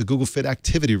displays the Google Fit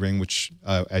activity ring, which,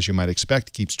 as you might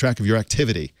expect, keeps track of your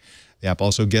activity. The app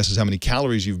also guesses how many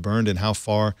calories you've burned and how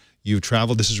far you've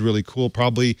traveled. This is really cool.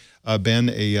 Probably been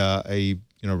a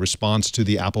response to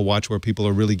the Apple Watch, where people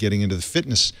are really getting into the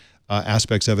fitness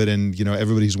aspects of it, and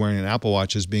everybody who's wearing an Apple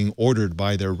Watch is being ordered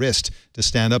by their wrist to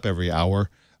stand up every hour,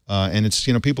 and it's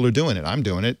people are doing it. I'm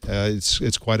doing it.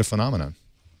 It's quite a phenomenon.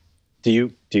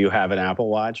 Do you have an Apple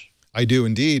Watch? I do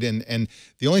indeed, and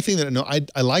the only thing that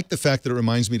I like the fact that it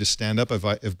reminds me to stand up.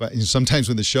 If sometimes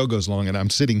when the show goes long and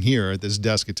I'm sitting here at this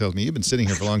desk, it tells me you've been sitting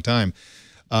here for a long time.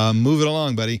 Move it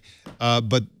along, buddy.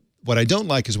 But what I don't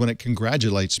like is when it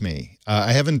congratulates me.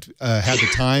 I haven't had the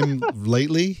time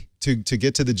lately to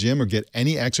get to the gym or get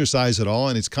any exercise at all,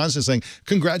 and it's constantly saying,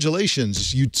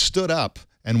 "Congratulations, you stood up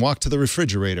and walked to the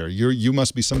refrigerator. You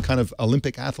must be some kind of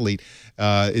Olympic athlete.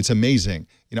 It's amazing."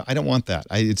 I don't want that.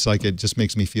 It's like it just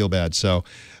makes me feel bad. So,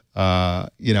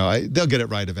 they'll get it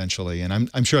right eventually, and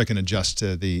I'm sure I can adjust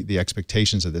to the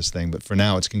expectations of this thing. But for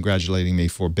now, it's congratulating me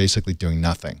for basically doing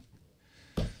nothing.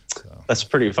 So. That's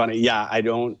pretty funny. Yeah, I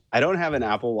don't have an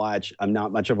Apple Watch. I'm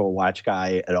not much of a watch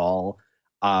guy at all.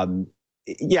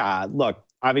 Yeah, look.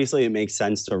 Obviously, it makes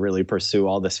sense to really pursue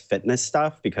all this fitness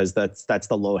stuff because that's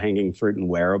the low-hanging fruit in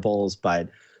wearables. But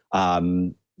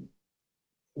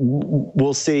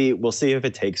we'll see if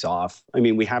it takes off. I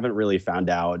mean, we haven't really found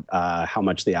out how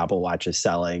much the Apple Watch is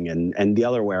selling, and the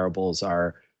other wearables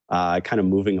are kind of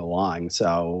moving along.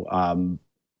 So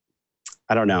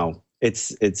I don't know.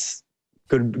 It's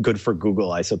good for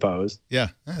Google, I suppose. Yeah,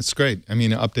 that's great. I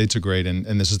mean, updates are great,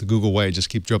 and this is the Google way. Just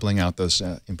keep dribbling out those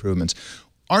improvements.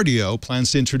 RDO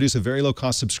plans to introduce a very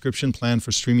low-cost subscription plan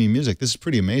for streaming music. This is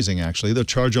pretty amazing, actually. They'll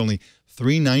charge only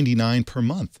 $3.99 per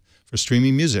month for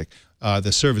streaming music.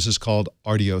 The service is called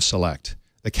RDO Select.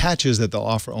 The catch is that they'll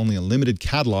offer only a limited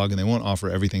catalog, and they won't offer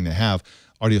everything they have.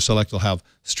 RDO Select will have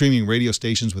streaming radio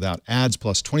stations without ads,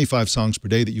 plus 25 songs per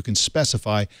day that you can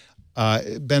specify.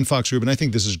 Ben, Fox, Rubin, I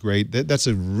think this is great. That's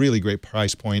a really great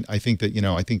price point. I think that,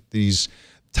 I think these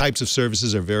types of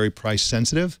services are very price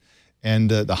sensitive.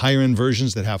 And the higher-end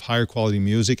versions that have higher quality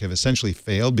music have essentially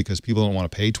failed because people don't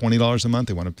want to pay $20 a month.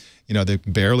 They want to, they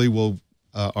barely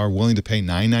are willing to pay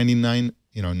 $9.99,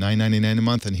 $9.99 a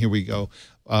month. And here we go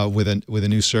with a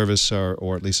new service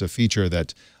or at least a feature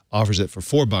that offers it for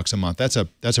 $4 a month. That's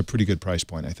a pretty good price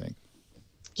point, I think.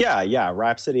 Yeah.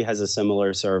 Rhapsody has a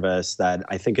similar service that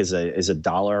I think is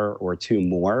 $1 or $2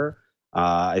 more.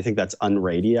 I think that's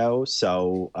Unradio.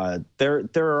 So there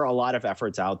are a lot of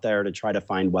efforts out there to try to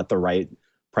find what the right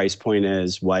price point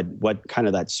is, what kind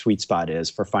of that sweet spot is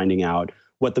for finding out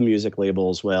what the music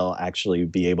labels will actually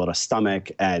be able to stomach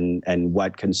and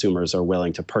what consumers are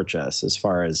willing to purchase as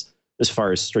far as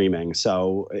streaming.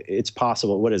 So it's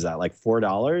possible. What is that, like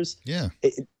 $4? Yeah.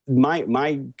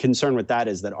 My concern with that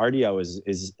is that RDO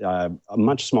is a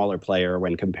much smaller player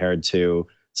when compared to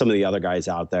some of the other guys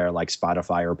out there like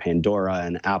Spotify or Pandora,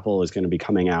 and Apple is going to be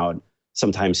coming out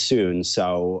sometime soon.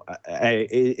 So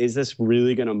is this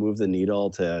really going to move the needle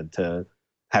to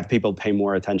have people pay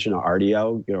more attention to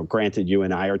RDO? You know, granted, you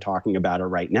and I are talking about it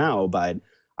right now, but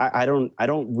I don't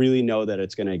really know that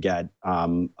it's going to get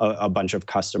a bunch of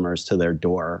customers to their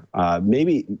door.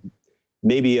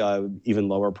 Maybe a even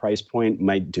lower price point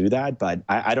might do that, but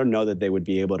I don't know that they would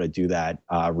be able to do that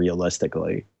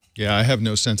realistically. Yeah, I have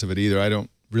no sense of it either. I don't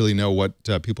really know what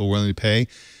people are willing to pay.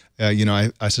 You know,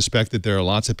 I suspect that there are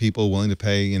lots of people willing to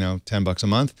pay, you know, $10 a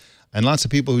month, and lots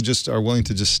of people who just are willing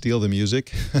to just steal the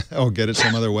music or get it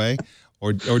some other way,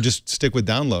 or just stick with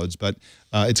downloads. But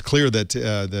it's clear that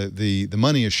the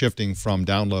money is shifting from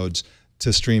downloads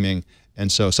to streaming. And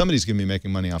so somebody's going to be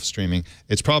making money off streaming.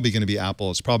 It's probably going to be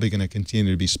Apple. It's probably going to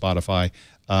continue to be Spotify.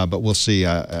 But we'll see.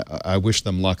 I wish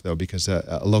them luck, though, because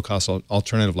a low-cost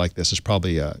alternative like this is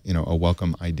probably you know, a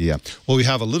welcome idea. Well, we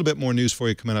have a little bit more news for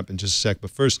you coming up in just a sec.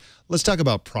 But first, let's talk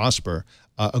about Prosper,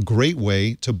 a great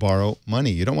way to borrow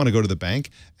money. You don't want to go to the bank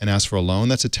and ask for a loan.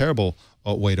 That's a terrible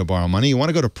way to borrow money. You want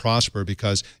to go to Prosper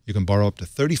because you can borrow up to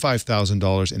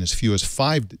 $35,000 in as few as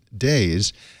 5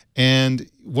 days. And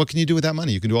what can you do with that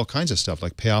money? You can do all kinds of stuff,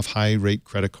 like pay off high-rate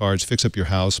credit cards, fix up your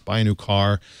house, buy a new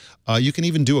car. You can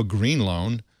even do a green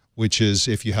loan, which is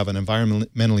if you have an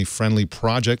environmentally friendly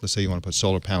project. Let's say you want to put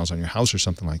solar panels on your house or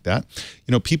something like that.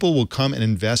 You know, people will come and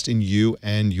invest in you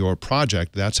and your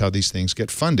project. That's how these things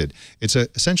get funded. It's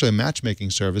essentially a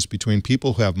matchmaking service between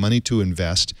people who have money to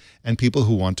invest and people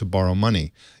who want to borrow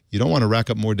money. You don't want to rack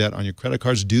up more debt on your credit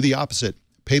cards. Do the opposite.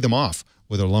 Pay them off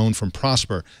with a loan from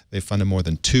Prosper. They funded more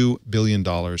than $2 billion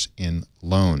in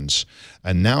loans.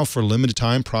 And now, for a limited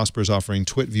time, Prosper is offering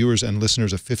Twit viewers and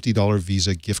listeners a $50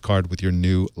 Visa gift card with your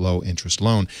new low-interest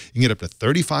loan. You can get up to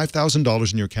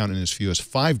 $35,000 in your account in as few as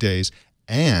 5 days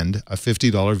and a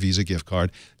 $50 Visa gift card.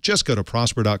 Just go to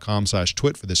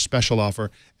prosper.com/twit for this special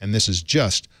offer, and this is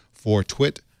just for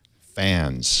Twit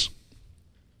fans.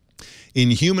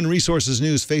 In human resources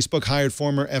news, Facebook hired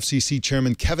former FCC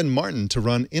Chairman Kevin Martin to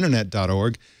run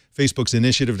Internet.org, Facebook's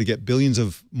initiative to get billions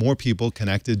of more people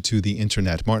connected to the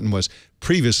Internet. Martin was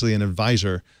previously an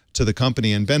advisor to the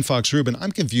company. And Ben Fox Rubin,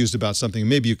 I'm confused about something.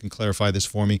 Maybe you can clarify this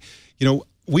for me. You know,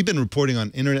 we've been reporting on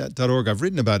Internet.org. I've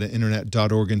written about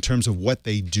Internet.org in terms of what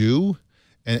they do.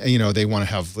 And you know, they want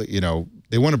to have, you know,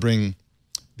 they want to bring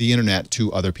the internet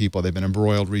to other people. They've been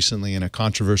embroiled recently in a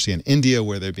controversy in India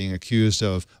where they're being accused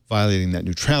of violating net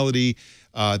neutrality.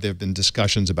 There have been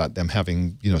discussions about them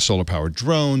having, you know, solar-powered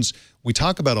drones. We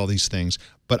talk about all these things,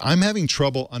 but I'm having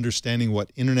trouble understanding what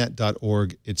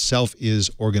Internet.org itself is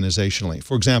organizationally.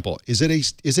 For example, is it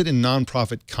a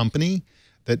nonprofit company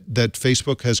that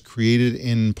Facebook has created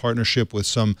in partnership with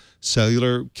some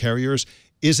cellular carriers?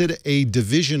 Is it a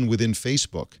division within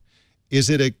Facebook? Is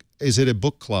it a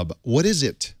book club? What is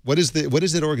it? What is it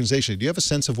organizationally? Do you have a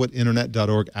sense of what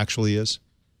Internet.org actually is?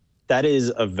 That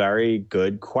is a very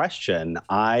good question.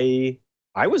 I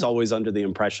was always under the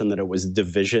impression that it was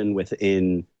division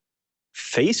within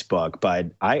Facebook, but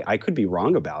I could be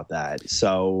wrong about that.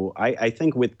 So I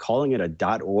think with calling it a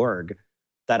 .org,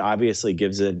 that obviously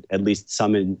gives it at least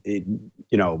some, you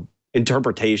know,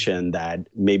 interpretation that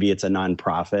maybe it's a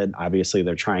nonprofit. Obviously,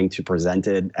 they're trying to present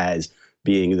it as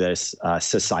being this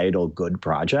societal good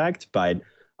project, but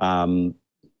I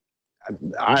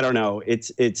don't know.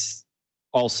 It's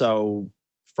also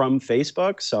from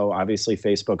Facebook, so obviously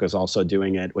Facebook is also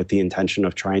doing it with the intention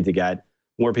of trying to get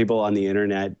more people on the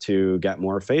internet to get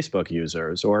more Facebook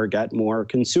users or get more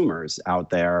consumers out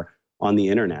there on the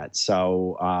internet.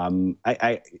 So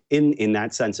in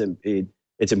that sense,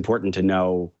 it's important to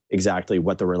know exactly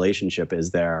what the relationship is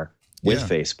there with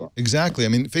Facebook. Exactly. I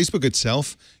mean, Facebook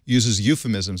itself uses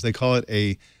euphemisms. They call it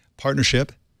a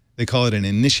partnership. They call it an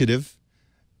initiative.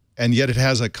 And yet it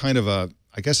has a kind of a,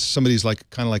 I guess somebody's like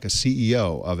kind of like a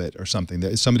CEO of it or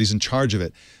something. Somebody's in charge of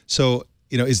it. So,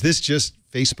 you know, is this just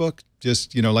Facebook?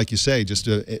 Just, you know, like you say, just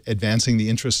advancing the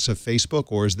interests of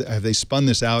Facebook? Or have they spun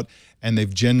this out and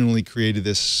they've genuinely created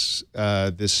this,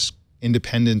 this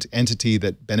independent entity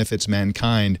that benefits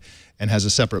mankind and has a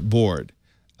separate board?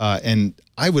 And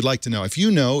I would like to know, if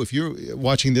you're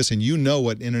watching this and you know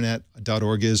what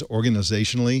Internet.org is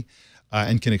organizationally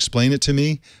and can explain it to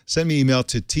me, send me an email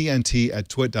to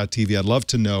tnt@twit.tv. I'd love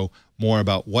to know more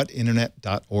about what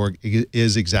internet.org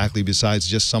is exactly besides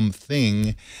just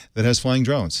something that has flying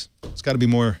drones. It's got to be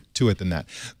more to it than that.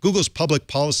 Google's public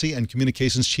policy and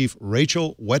communications chief,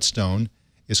 Rachel Whetstone,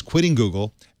 is quitting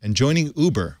Google and joining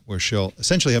Uber, where she'll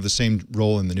essentially have the same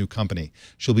role in the new company.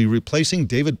 She'll be replacing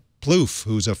David Plouffe,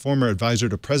 who's a former advisor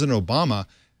to President Obama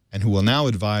and who will now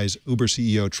advise Uber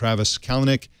CEO Travis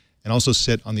Kalanick and also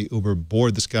sit on the Uber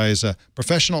board. This guy is a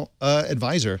professional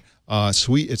advisor.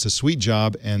 It's a sweet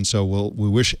job, and so we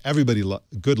wish everybody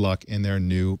good luck in their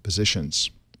new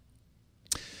positions.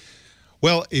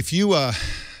 Well, if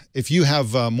you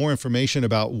have more information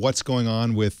about what's going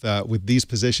on with these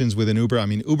positions within Uber, I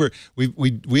mean, Uber,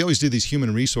 we always do these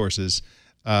human resources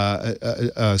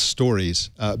stories,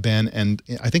 Ben, and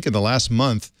I think in the last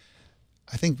month,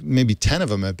 I think maybe 10 of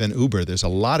them have been Uber. There's a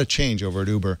lot of change over at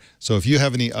Uber. So if you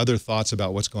have any other thoughts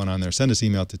about what's going on there, send us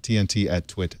email to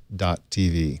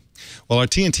tnt@twit.tv. Well, our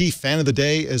TNT fan of the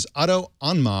day is Otto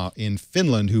Anma in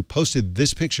Finland, who posted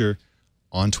this picture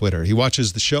on Twitter. He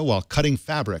watches the show while cutting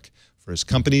fabric for his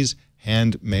company's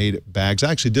handmade bags.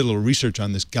 I actually did a little research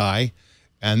on this guy,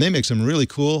 and they make some really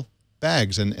cool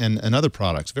bags and other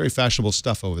products. Very fashionable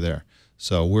stuff over there.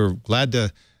 So we're glad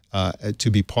to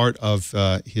be part of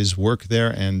his work there,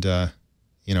 and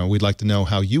you know, we'd like to know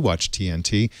how you watch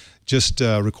TNT. Just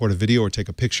record a video or take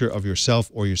a picture of yourself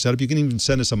or your setup. You can even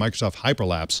send us a Microsoft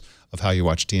hyperlapse of how you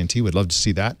watch TNT. We'd love to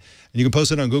see that. And you can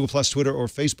post it on Google+, Twitter, or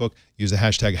Facebook. Use the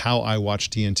hashtag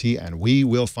HowIWatchTNT, and we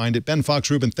will find it. Ben Fox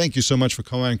Rubin, thank you so much for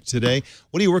coming today.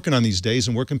 What are you working on these days,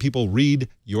 and where can people read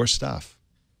your stuff?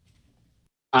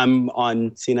 I'm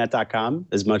on cnet.com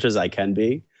as much as I can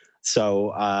be.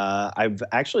 So I've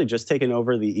actually just taken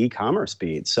over the e-commerce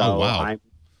beat. So oh, wow.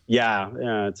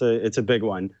 It's a big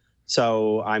one.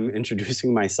 So I'm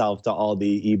introducing myself to all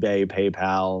the eBay,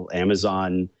 PayPal,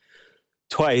 Amazon,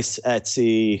 twice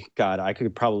Etsy. God, I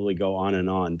could probably go on and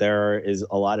on. There is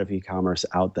a lot of e-commerce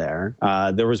out there.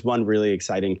 There was one really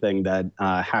exciting thing that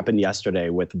happened yesterday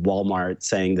with Walmart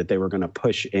saying that they were going to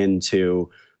push into,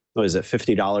 what is it,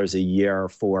 $50 a year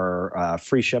for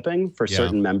free shipping for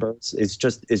certain members. It's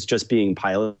just being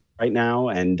piloted right now,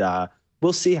 and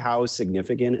we'll see how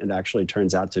significant it actually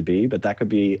turns out to be. But that could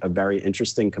be a very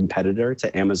interesting competitor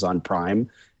to Amazon Prime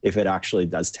if it actually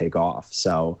does take off.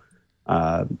 So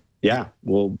yeah,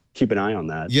 we'll keep an eye on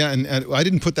that. Yeah, and I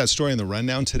didn't put that story in the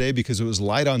rundown today because it was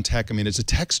light on tech. I mean, it's a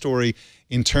tech story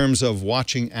in terms of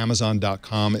watching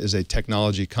Amazon.com as a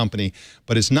technology company,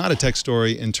 but it's not a tech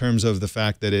story in terms of the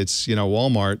fact that it's, you know,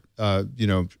 Walmart, you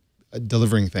know,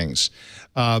 delivering things.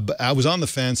 But I was on the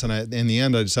fence, and in the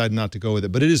end, I decided not to go with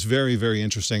it. But it is very, very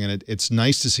interesting, and it's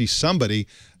nice to see somebody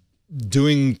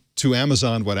doing to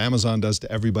Amazon what Amazon does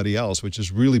to everybody else, which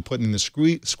is really putting the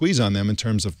squeeze on them in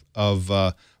terms of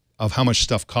how much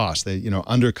stuff costs. They, you know,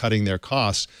 undercutting their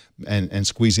costs and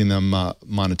squeezing them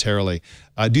monetarily.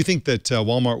 Do you think that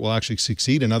Walmart will actually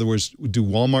succeed? In other words, do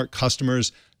Walmart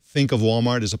customers think of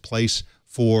Walmart as a place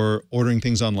for ordering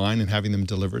things online and having them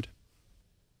delivered?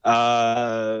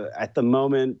 At the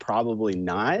moment, probably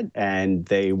not. And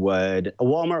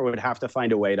Walmart would have to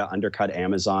find a way to undercut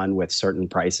Amazon with certain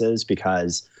prices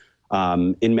because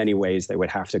in many ways, they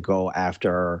would have to go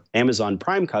after Amazon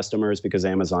Prime customers because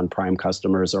Amazon Prime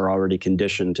customers are already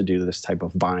conditioned to do this type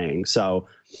of buying. So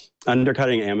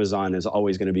undercutting Amazon is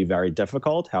always going to be very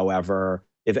difficult. However,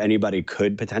 if anybody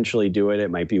could potentially do it, it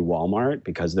might be Walmart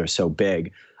because they're so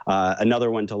big. Another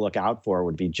one to look out for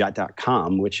would be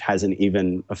Jet.com, which hasn't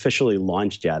even officially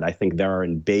launched yet. I think they're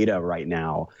in beta right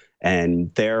now,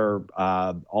 and they're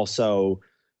also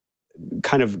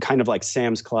kind of like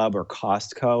Sam's Club or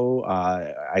Costco.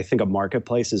 I think a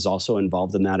marketplace is also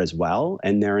involved in that as well,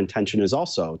 and their intention is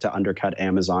also to undercut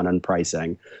Amazon on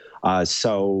pricing.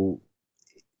 So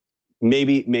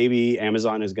maybe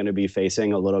Amazon is going to be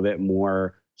facing a little bit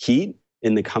more heat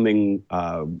in the coming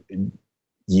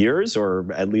years,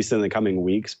 or at least in the coming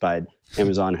weeks. But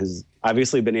Amazon has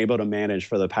obviously been able to manage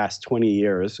for the past 20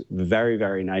 years very,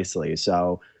 very nicely.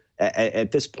 So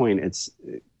at this point,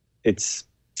 it's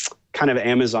kind of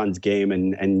Amazon's game,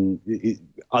 and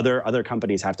other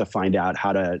companies have to find out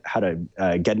how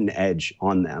to get an edge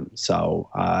on them. So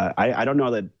I don't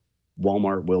know that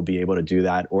Walmart will be able to do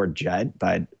that, or Jet,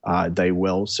 but they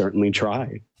will certainly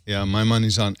try. Yeah, my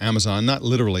money's on Amazon. Not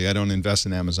literally, I don't invest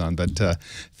in Amazon, but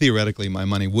theoretically, my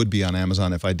money would be on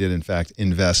Amazon if I did, in fact,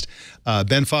 invest.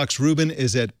 Ben Fox Rubin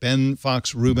is at Ben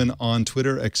Fox Rubin on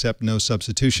Twitter, accept no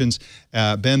substitutions.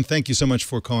 Ben, thank you so much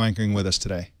for co-anchoring with us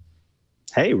today.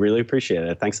 Hey, really appreciate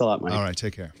it. Thanks a lot, Mike. All right,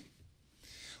 take care.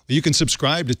 You can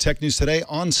subscribe to Tech News Today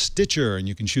on Stitcher, and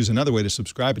you can choose another way to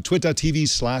subscribe at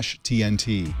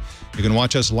twit.tv/TNT. You can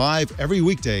watch us live every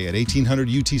weekday at 1800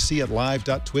 UTC at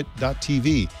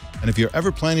live.twit.tv. And if you're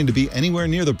ever planning to be anywhere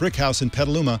near the Brick House in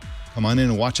Petaluma, come on in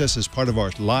and watch us as part of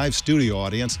our live studio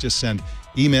audience. Just send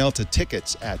email to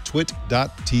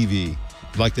tickets@twit.tv. If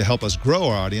you'd like to help us grow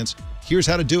our audience, here's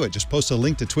how to do it. Just post a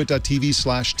link to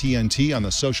twit.tv/TNT on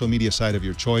the social media site of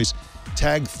your choice.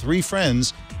 Tag 3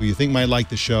 friends who you think might like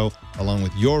the show, along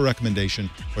with your recommendation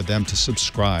for them to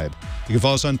subscribe. You can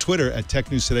follow us on Twitter at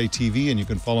Tech News Today TV, and you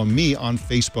can follow me on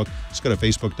Facebook. Just go to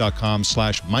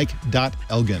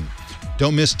facebook.com/mike.elgan.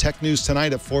 Don't miss Tech News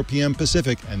tonight at 4 p.m.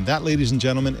 Pacific, and that, ladies and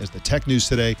gentlemen, is the Tech News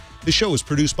Today. This show was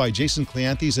produced by Jason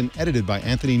Cleanthes and edited by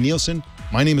Anthony Nielsen.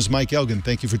 My name is Mike Elgan.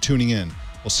 Thank you for tuning in.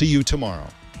 We'll see you tomorrow.